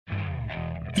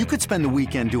You could spend the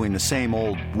weekend doing the same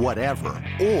old whatever,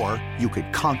 or you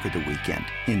could conquer the weekend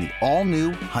in the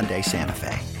all-new Hyundai Santa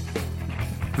Fe.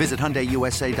 Visit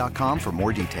HyundaiUSA.com for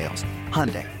more details.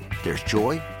 Hyundai, there's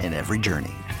joy in every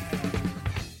journey.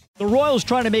 The Royals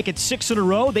trying to make it 6 in a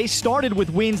row. They started with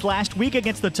wins last week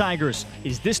against the Tigers.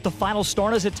 Is this the final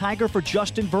start as a Tiger for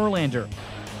Justin Verlander?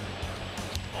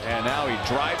 And now he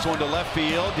drives one to left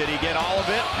field. Did he get all of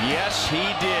it? Yes, he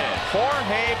did.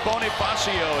 Jorge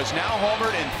Bonifacio is now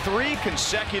homered in 3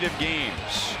 consecutive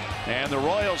games. And the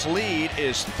Royals' lead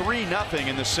is 3-0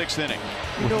 in the 6th inning.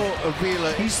 You know,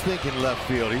 Avila, he's thinking left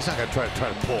field. He's not going to try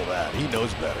to pull that. He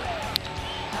knows better.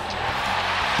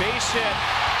 Base hit.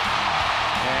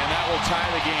 And that will tie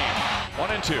the game.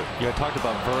 1-2. You talked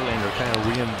about Verlander kind of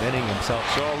reinventing himself.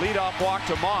 So a leadoff walk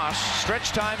to Moss. Stretch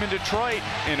time in Detroit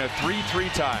in a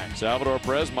 3-3 tie. Salvador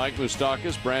Perez, Mike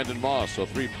Moustakas, Brandon Moss. So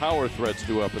 3 power threats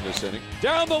due up in this inning.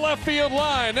 Down the left field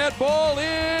line. That ball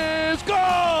is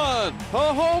gone.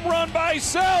 A home run by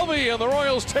Salvi. And the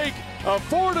Royals take a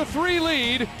 4-3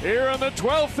 lead here in the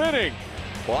 12th inning.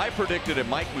 Well, I predicted a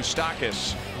Mike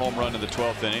Moustakas home run in the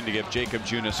 12th inning to give Jacob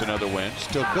Junis another win.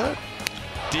 Still good.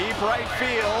 Deep right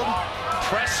field.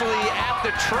 Presley at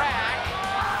the track.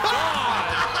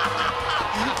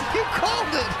 You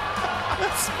called it.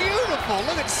 That's beautiful.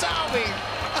 Look at Salvi.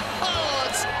 Oh,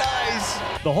 it's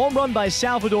nice. The home run by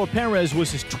Salvador Perez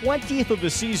was his 20th of the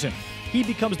season. He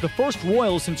becomes the first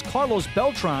Royal since Carlos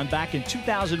Beltran back in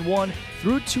 2001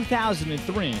 through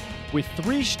 2003 with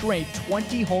 3 straight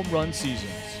 20 home run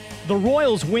seasons. The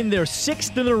Royals win their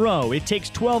 6th in a row. It takes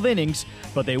 12 innings,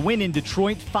 but they win in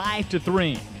Detroit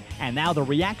 5-3. And now the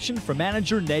reaction from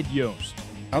manager Ned Yost.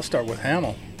 I'll start with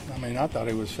Hamill. I mean, I thought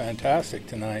he was fantastic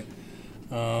tonight.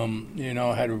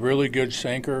 Had a really good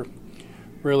sinker,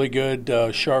 really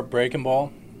good sharp breaking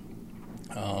ball.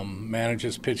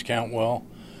 Manages pitch count well.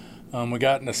 We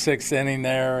got in the 6th inning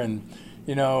there, and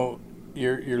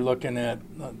you're looking at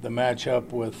the matchup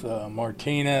with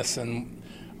Martinez, and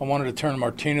I wanted to turn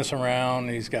Martinez around.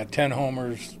 He's got 10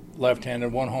 homers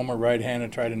left-handed, 1 homer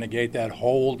right-handed, try to negate that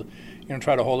hold.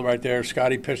 Try to hold it right there.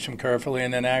 Scotty pitched him carefully,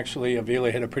 and then actually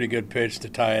Avila hit a pretty good pitch to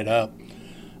tie it up.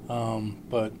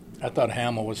 But I thought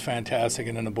Hamill was fantastic,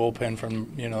 and in the bullpen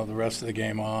from the rest of the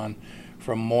game on,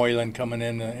 from Moylan coming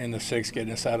in the 6th,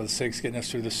 getting us out of the 6th, getting us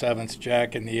through the 7th,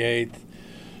 Jack in the 8th,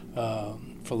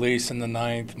 Felice in the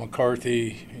 9th,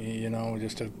 McCarthy,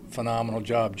 just a phenomenal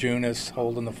job. Junis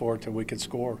holding the fort till we could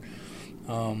score.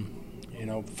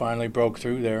 Finally broke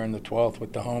through there in the 12th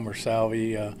with the homer.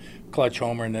 Salvi, clutch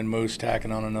homer, and then Moose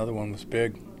tacking on another one was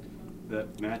big. The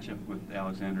matchup with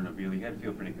Alexander and Avila, you had to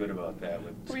feel pretty good about that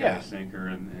with Scotty sinker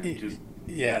and just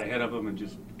got ahead of him and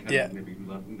just kind of maybe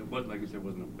left. Like you said,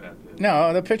 wasn't a bad pitch.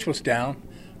 No, the pitch was down,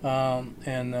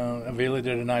 and Avila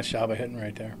did a nice job of hitting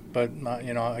right there. But,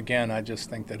 again, I just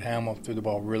think that Hamill threw the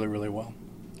ball really, really well.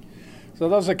 So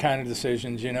those are the kind of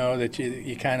decisions, that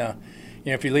you kind of –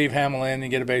 if you leave Hamill in and you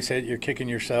get a base hit, you're kicking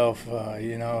yourself.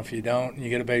 If you don't and you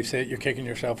get a base hit, you're kicking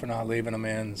yourself for not leaving him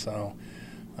in. So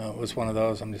it was one of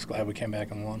those. I'm just glad we came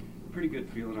back and won. Pretty good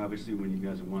feeling, obviously, when you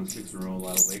guys have won 6 in a row, a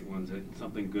lot of late ones, that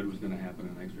something good was going to happen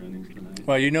in extra innings tonight.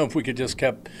 Well, if we could just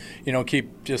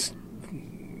keep just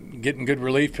getting good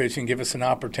relief pitching, give us an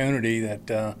opportunity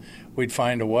that we'd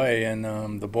find a way. And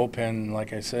the bullpen,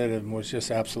 like I said, it was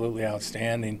just absolutely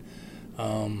outstanding.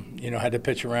 Had to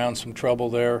pitch around some trouble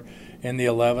there in the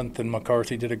 11th, and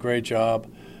McCarthy did a great job.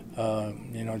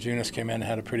 Junis came in and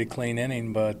had a pretty clean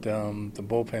inning, but the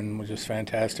bullpen was just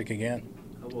fantastic again.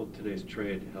 How will today's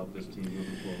trade help this team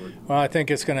moving forward? Well, I think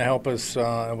it's going to help us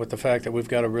with the fact that we've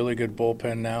got a really good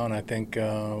bullpen now, and I think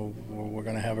we're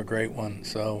going to have a great one.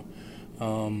 So,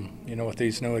 with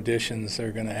these new additions,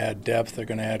 they're going to add depth, they're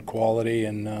going to add quality,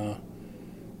 and going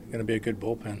to be a good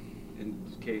bullpen.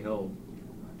 And Cahill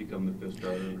become the 5th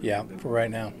starter? Yeah, for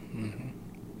right now. Mm-hmm.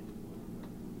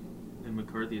 And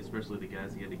McCarthy, especially the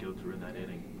guys he had to go through in that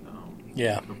inning.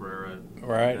 Cabrera.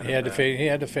 Right. He had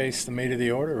to face the meat of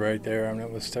the order right there. I mean, it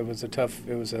was a tough.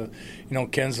 It was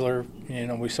Kinsler.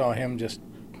 We saw him just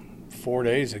 4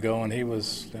 days ago, and he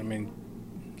was,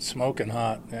 smoking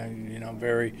hot.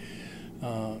 Very.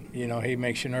 He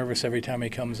makes you nervous every time he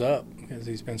comes up because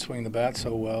he's been swinging the bat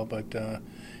so well, but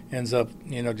ends up,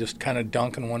 just kind of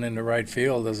dunking one into right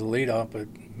field as a leadoff. But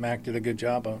Mac did a good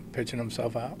job of pitching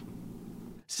himself out.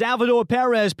 Salvador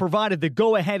Perez provided the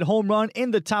go-ahead home run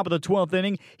in the top of the 12th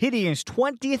inning, hitting his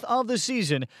 20th of the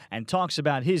season, and talks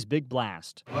about his big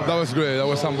blast. That was great. That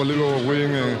was unbelievable win,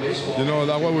 and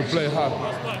that's why we play hard.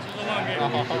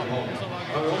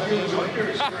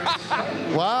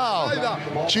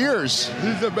 Wow! Cheers.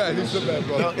 He's the best.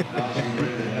 Bro.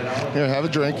 Here, have a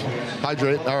drink.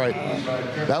 Hydrate. All right.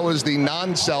 That was the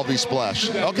non-Salvi splash.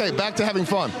 Okay, back to having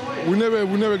fun. We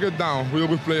never get down. We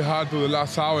always play hard to the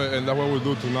last hour, and that's what we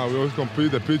do tonight. We always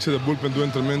compete. The pitcher, the bullpen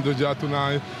doing tremendous job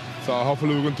tonight. So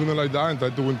hopefully we continue like that and try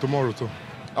to win tomorrow too.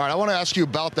 All right, I want to ask you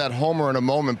about that homer in a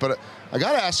moment, but I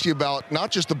got to ask you about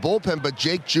not just the bullpen, but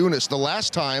Jake Junis. The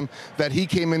last time that he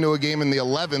came into a game in the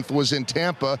 11th was in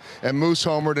Tampa, and Moose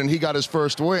homered, and he got his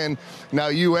first win. Now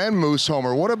you and Moose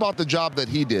homer. What about the job that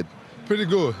he did? Pretty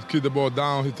good. Keep the ball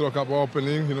down. He took up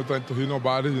opening, trying to hit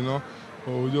nobody,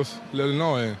 So we just let him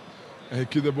know. And he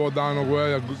keep the ball down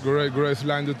away. A great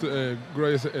slider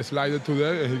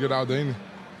today, and he get out the inning.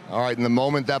 All right, in the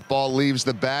moment that ball leaves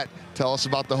the bat, tell us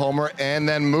about the homer and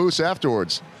then Moose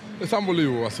afterwards. It's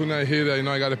unbelievable. As soon as I hit it,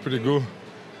 I got it pretty good.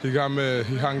 He hung a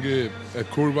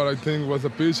curva, I think, was a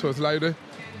pitch or a slider.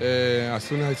 And as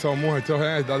soon as I saw Moose, I told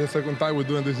him, that's the second time we're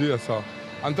doing this year. So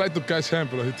I'm trying to catch him,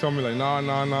 but he told me,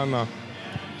 no.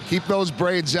 Keep those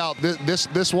braids out.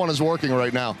 This one is working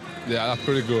right now. Yeah, that's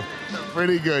pretty good.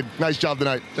 Pretty good. Nice job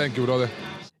tonight. Thank you, brother.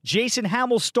 Jason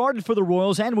Hamill started for the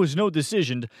Royals and was no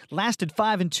decision. Lasted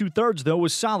 5 2/3, though,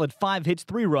 was solid. 5 hits,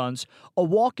 3 runs, a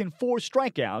walk and 4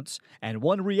 strikeouts, and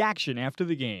 1 reaction after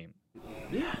the game.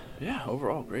 Yeah,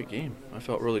 overall, great game. I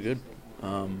felt really good.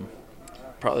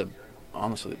 Probably,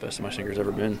 honestly, the best my sinker's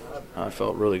ever been. I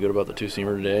felt really good about the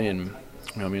two-seamer today, and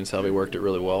me and Salvi worked it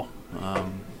really well.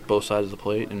 Both sides of the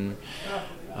plate, and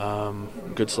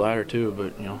good slider too,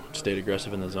 but stayed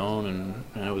aggressive in the zone,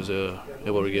 and I was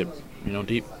able to get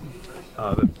deep.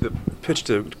 The pitch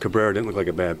to Cabrera didn't look like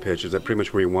a bad pitch. Is that pretty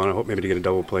much where you want to hope maybe to get a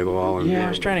double play ball? Yeah, I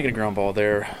was trying to get a ground ball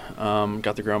there.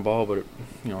 Got the ground ball, but it,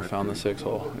 found the 6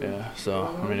 hole. Yeah,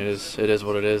 so I mean it is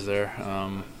what it is there.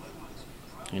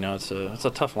 It's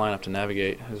a tough lineup to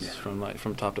navigate. It's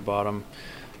from top to bottom.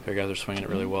 Their guys are swinging it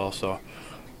really well, so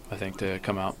I think to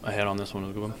come out ahead on this one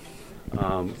was a good one.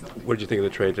 What did you think of the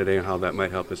trade today and how that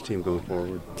might help this team going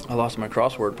forward? I lost my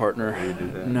crossword partner. You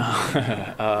did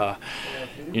that?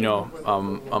 No.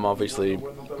 I'm obviously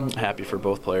happy for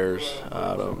both players.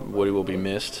 Woody will be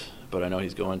missed, but I know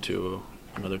he's going to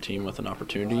another team with an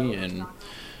opportunity, and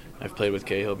I've played with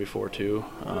Cahill before too.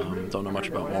 Don't know much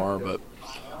about Moore, but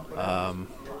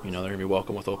they're going to be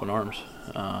welcome with open arms.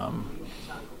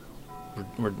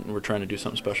 We're trying to do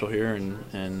something special here,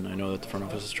 and I know that the front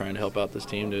office is trying to help out this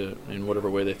team in whatever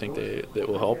way they think that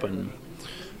will help. And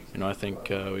I think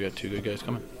we got 2 good guys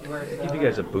coming. Give you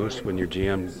guys a boost when your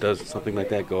GM does something like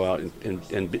that, go out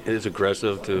and is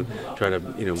aggressive to try to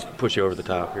push you over the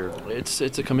top here. It's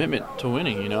a commitment to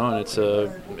winning, and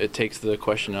it takes the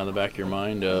question out of the back of your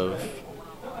mind of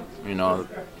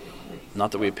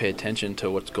not that we pay attention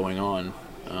to what's going on.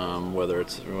 Whether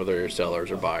you're sellers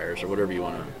or buyers or whatever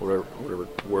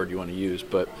word you want to use,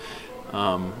 but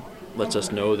lets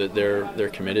us know that they're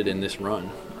committed in this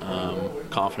run.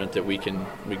 Confident that we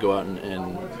go out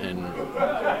and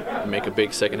make a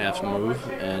big second half move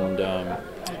and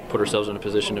put ourselves in a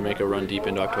position to make a run deep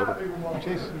into October.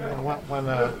 Jason, when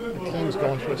a team's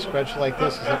going through a stretch like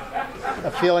this, is it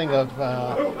a feeling of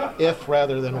if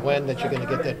rather than when that you're going to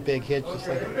get that big hit, just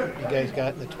like you guys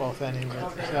got in the 12th inning?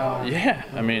 Yeah,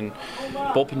 I mean,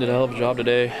 bullpen did a hell of a job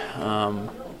today.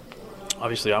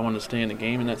 Obviously, I wanted to stay in the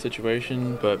game in that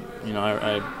situation, but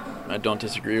I don't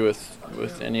disagree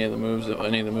with any of the moves that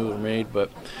were made. But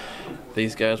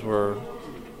these guys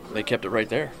they kept it right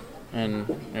there, and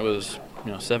it was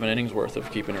 7 innings worth of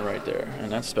keeping it right there,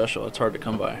 and that's special. It's hard to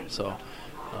come by. So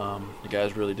the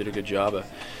guys really did a good job of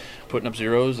putting up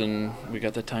zeros, and we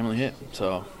got that timely hit.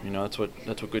 So that's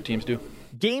what good teams do.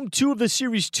 Game 2 of the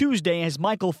series Tuesday has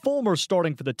Michael Fulmer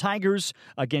starting for the Tigers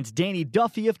against Danny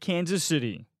Duffy of Kansas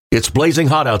City. It's blazing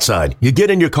hot outside. You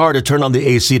get in your car to turn on the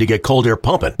AC to get cold air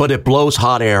pumping, but it blows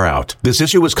hot air out. This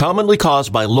issue is commonly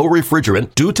caused by low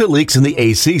refrigerant due to leaks in the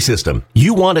AC system.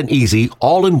 You want an easy,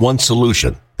 all-in-one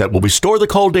solution that will restore the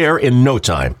cold air in no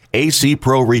time. AC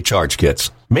Pro Recharge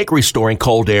Kits make restoring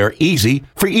cold air easy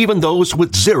for even those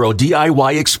with zero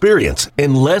DIY experience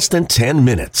in less than 10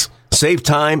 minutes. Save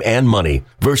time and money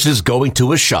versus going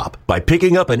to a shop by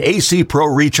picking up an AC Pro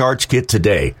Recharge Kit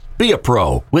today. Be a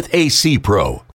pro with AC Pro.